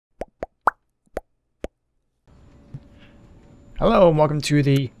Hello and welcome to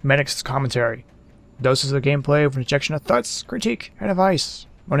the Medic's Commentary. Doses of gameplay with an injection of thoughts, critique, and advice.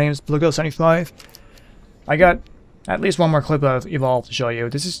 My name is Bluegill75. I got at least one more clip of Evolve to show you.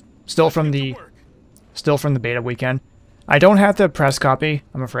 This is still from the beta weekend. I don't have the press copy,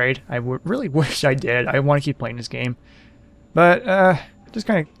 I'm afraid. I really wish I did. I want to keep playing this game. But, just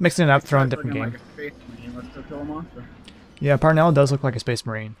kind of mixing it up, throwing a different game. Yeah, Parnell does look like a Space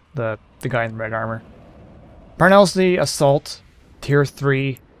Marine, the guy in the red armor. Parnell's the Assault, Tier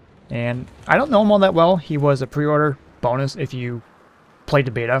 3, and I don't know him all that well. He was a pre-order bonus if you played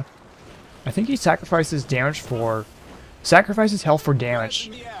the beta. I think he sacrifices health for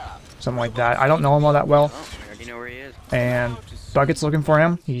damage. Something like that. I don't know him all that well. And Bucket's looking for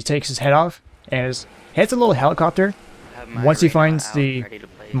him. He takes his head off, and his head's a little helicopter. Once he finds the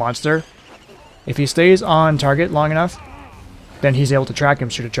monster, if he stays on target long enough, then he's able to track him,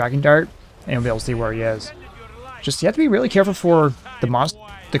 shoot a tracking dart, and he'll be able to see where he is. Just, you have to be really careful for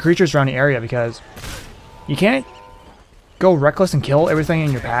the creatures around the area, because you can't go reckless and kill everything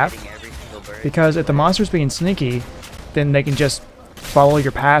in your path, because if the monster's being sneaky, then they can just follow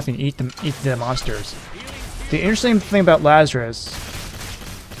your path and eat the monsters. The interesting thing about Lazarus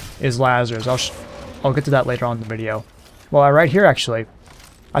is Lazarus. I'll get to that later on in the video. Well, right here actually,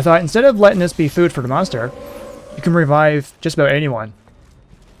 I thought instead of letting this be food for the monster, you can revive just about anyone.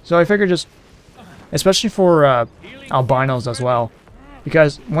 So I figured just, especially for albinos as well,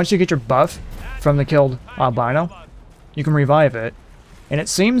 because once you get your buff from the killed albino, you can revive it. And it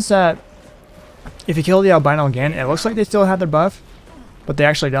seems that if you kill the albino again, it looks like they still have their buff, but they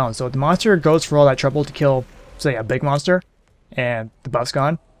actually don't. So if the monster goes for all that trouble to kill, say, a big monster, and the buff's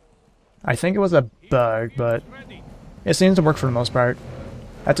gone, I think it was a bug, but it seems to work for the most part.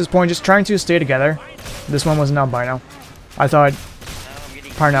 At this point, just trying to stay together. This one was an albino. I thought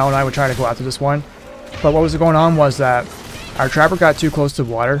Parnell and I would try to go after this one, but what was going on was that our trapper got too close to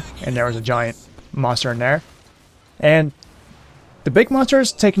the water, and there was a giant monster in there. And the big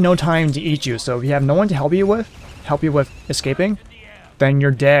monsters take no time to eat you, so if you have no one to help you with escaping, then you're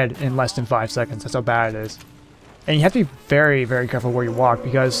dead in less than 5 seconds. That's how bad it is. And you have to be very, very careful where you walk,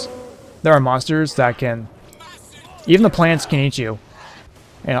 because there are monsters that can... Even the plants can eat you.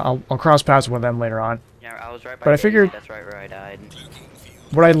 And I'll cross paths with them later on. Yeah, I was right by but I figured... That's right where I died.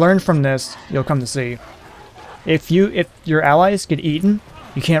 What I learned from this, you'll come to see. If your allies get eaten,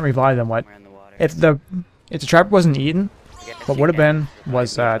 you can't revive them. If the trapper wasn't eaten, what would have been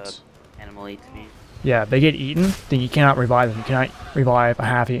was that... Animal eats me. Yeah, they get eaten, then you cannot revive them. You cannot revive a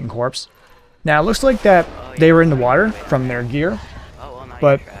half-eaten corpse. Now, it looks like that they were in the water from their gear,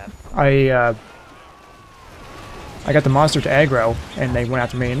 but I got the monster to aggro, and they went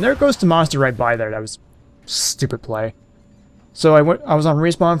after me, and there goes the monster right by there. That was stupid play. So I was on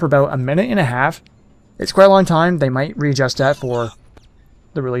respawn for about a minute and a half. It's quite a long time. They might readjust that for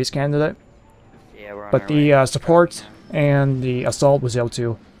the release candidate. Yeah, but the support and the assault was able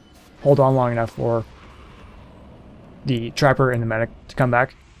to hold on long enough for the trapper and the medic to come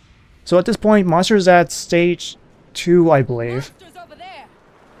back. So at this point, monster's at stage 2, I believe.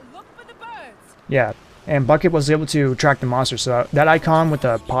 Yeah, and Bucket was able to track the monster, so that icon with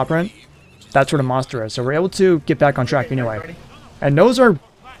the paw print, that's where the monster is. So we're able to get back on track anyway. And those are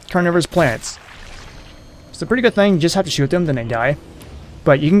carnivorous plants. It's a pretty good thing, you just have to shoot them, then they die.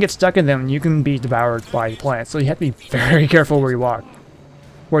 But you can get stuck in them, and you can be devoured by plants, so you have to be very careful where you walk.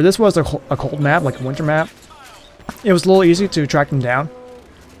 Where this was a cold map, like a winter map, it was a little easy to track them down.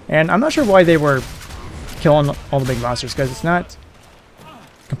 And I'm not sure why they were killing all the big monsters, because it's not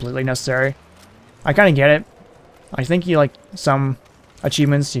completely necessary. I kind of get it. I think you like some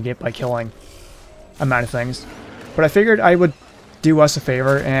achievements you get by killing a amount of things. But I figured I would do us a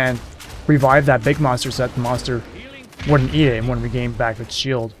favor and revive that big monster so that the monster wouldn't eat it and wouldn't regain back its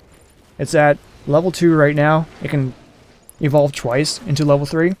shield. It's at level 2 right now. It can evolve twice into level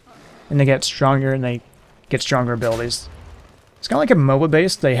 3, and they get stronger and they get stronger abilities. It's kind of like a MOBA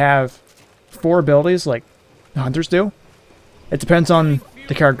base. They have 4 abilities like the hunters do. It depends on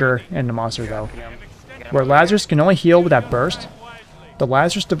the character and the monster though. Where Lazarus can only heal with that burst, the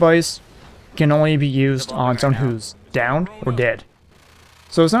Lazarus device can only be used on someone who's down or dead.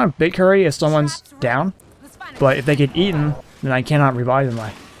 So it's not a big hurry if someone's down, but if they get eaten, then I cannot revive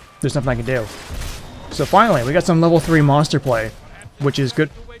them. There's nothing I can do. So finally, we got some level 3 monster play, which is good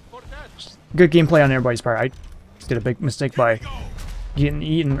gameplay on everybody's part. I did a big mistake by getting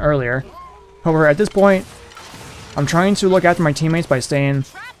eaten earlier. However, at this point, I'm trying to look after my teammates by staying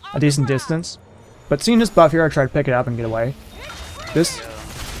a decent distance. But seeing this buff here, I try to pick it up and get away. This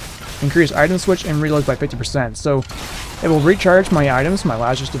increased item switch and reload by 50%. So it will recharge my items, my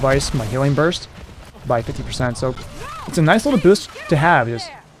Lazarus device, my healing burst, by 50%, so it's a nice little boost to have, just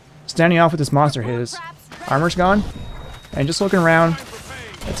standing off with this monster. His armor's gone, and just looking around,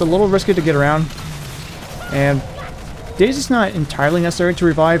 it's a little risky to get around, and Daisy's not entirely necessary to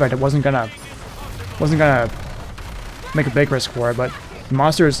revive. I wasn't gonna make a big risk for it, but the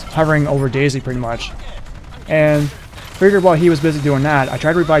monster is hovering over Daisy pretty much, and figured while he was busy doing that, I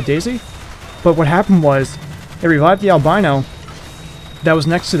tried to revive Daisy, but what happened was it revived the albino that was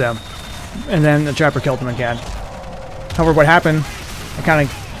next to them, and then the trapper killed him again. However, what happened,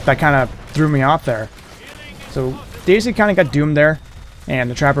 that kind of threw me off there. So Daisy kind of got doomed there, and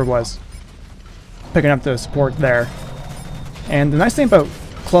the trapper was picking up the support there. And the nice thing about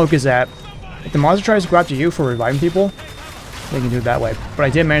Cloak is that if the monster tries to go after you for reviving people, they can do it that way. But I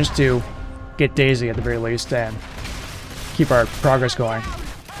did manage to get Daisy at the very least and keep our progress going.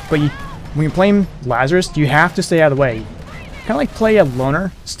 But when you're playing Lazarus, you have to stay out of the way. Kind of like play a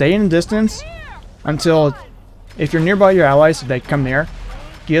loner, stay in the distance until, if you're nearby your allies, if they come near,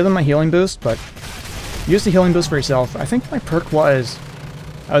 give them a healing boost, but use the healing boost for yourself. I think my perk was,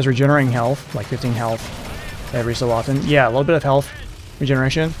 I was regenerating health, like 15 health every so often. Yeah, a little bit of health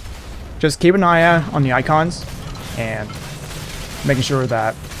regeneration. Just keep an eye out on the icons and making sure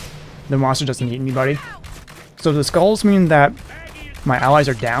that the monster doesn't eat anybody. So the skulls mean that my allies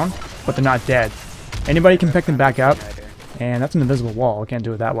are down, but they're not dead. Anybody can pick them back up, and that's an invisible wall. I can't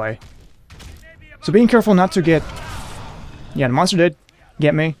do it that way. So being careful not to get... Yeah, the monster did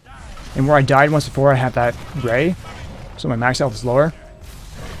get me. And where I died once before, I have that gray, so my max health is lower.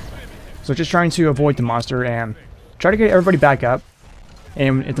 So just trying to avoid the monster and try to get everybody back up.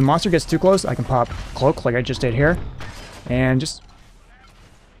 And if the monster gets too close, I can pop Cloak like I just did here. And just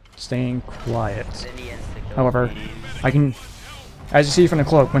staying quiet. However, I can, as you see from the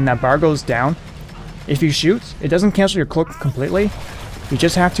Cloak, when that bar goes down, if you shoot, it doesn't cancel your Cloak completely. You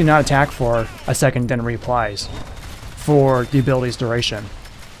just have to not attack for a second, then reapplies for the ability's duration.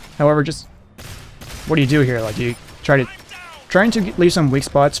 However, just what do you do here? Like, you trying to leave some weak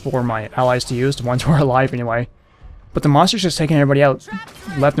spots for my allies to use, the ones who are alive anyway. But the monster's just taking everybody out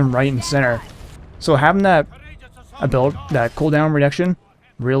left and right and center. So having that cooldown reduction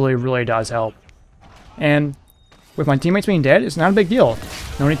really does help. And with my teammates being dead, it's not a big deal.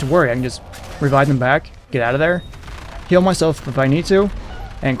 No need to worry. I can just revive them back, get out of there, heal myself if I need to,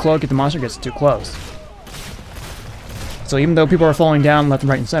 and Cloak if the monster gets too close. So even though people are falling down left and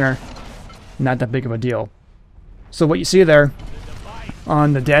right and center, not that big of a deal. So what you see there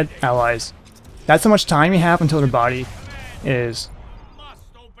on the dead allies, that's how much time you have until their body is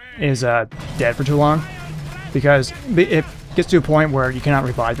dead for too long, because it gets to a point where you cannot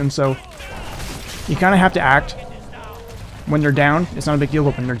revive them. So you kind of have to act when they're down. It's not a big deal,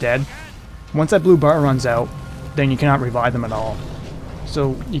 but when they're dead, once that blue bar runs out, then you cannot revive them at all.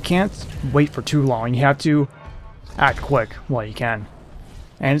 So you can't wait for too long. You have to act quick while you can.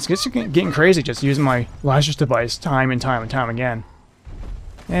 And it's just getting crazy just using my Lazarus device time and time again.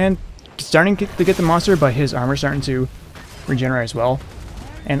 And starting to get the monster, but his armor's starting to regenerate as well.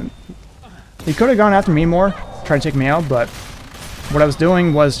 And he could have gone after me more, try to take me out, but what I was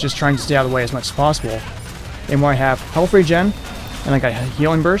doing was just trying to stay out of the way as much as possible. And where I have health regen and like a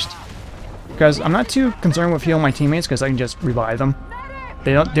healing burst, because I'm not too concerned with healing my teammates because I can just revive them.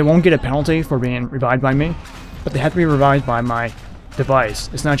 They won't get a penalty for being revived by me, but they have to be revived by my device.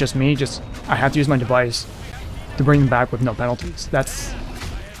 It's not just me, I have to use my device to bring them back with no penalties. That's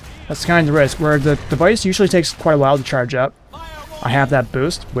kind of the risk, where the device usually takes quite a while to charge up. I have that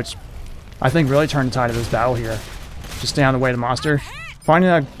boost, which I think really turned the tide of this battle here. Just stay on the way of the monster, finding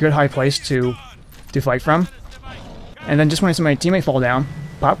a good high place to fight from, and then just when I see my teammate fall down,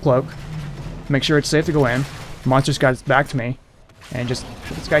 pop Cloak, make sure it's safe to go in. The monster's got its back to me, and just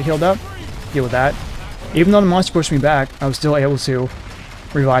get this guy healed up, deal with that. Even though the monster pushed me back, I was still able to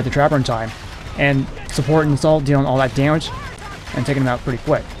revive the trapper in time, and support and assault dealing all that damage, and taking him out pretty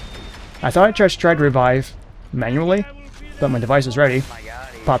quick. I thought I tried to revive manually, but my device was ready.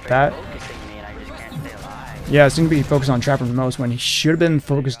 Pop that. Yeah, it seemed to be focused on trapper the most when he should have been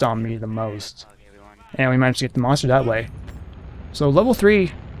focused on me the most. And we managed to get the monster that way. So level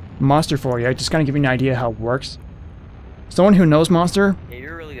 3 monster for you, just kind of give you an idea how it works. Someone who knows monster... Yeah,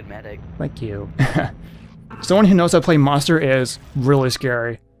 you're a really good medic. Thank you. Someone who knows how to play monster is really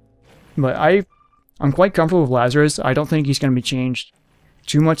scary. But I'm quite comfortable with Lazarus. I don't think he's going to be changed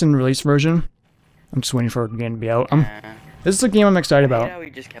too much in the release version. I'm just waiting for the game to be out. This is a game I'm excited about. Yeah, we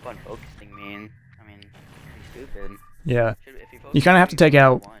just kept on focusing me. I mean, pretty stupid. Yeah. You kind of have to take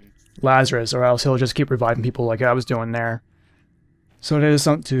out Lazarus, or else he'll just keep reviving people like I was doing there. So it is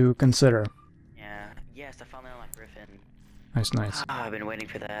something to consider. Yeah. Yes, I found that on my Griffin. Nice, nice. Ah, I've been waiting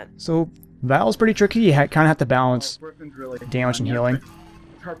for that. So, Val's pretty tricky. You kind of have to balance damage and healing.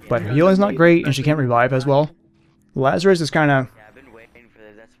 But her healing's not great, and she can't revive as well. Lazarus is kind of... Yeah, I've been waiting for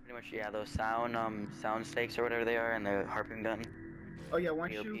this. That's pretty much, yeah, those sound stakes or whatever they are, and the harpoon gun. Oh yeah,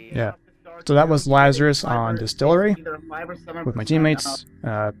 once you Yeah. So that was Lazarus on Distillery with my teammates,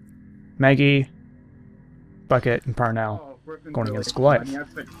 Maggie, Bucket, and Parnell going against Goliath.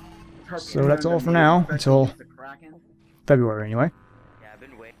 So that's all for now, until February anyway. Yeah, I've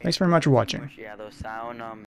been waiting. Thanks very much for watching. Yeah, those sound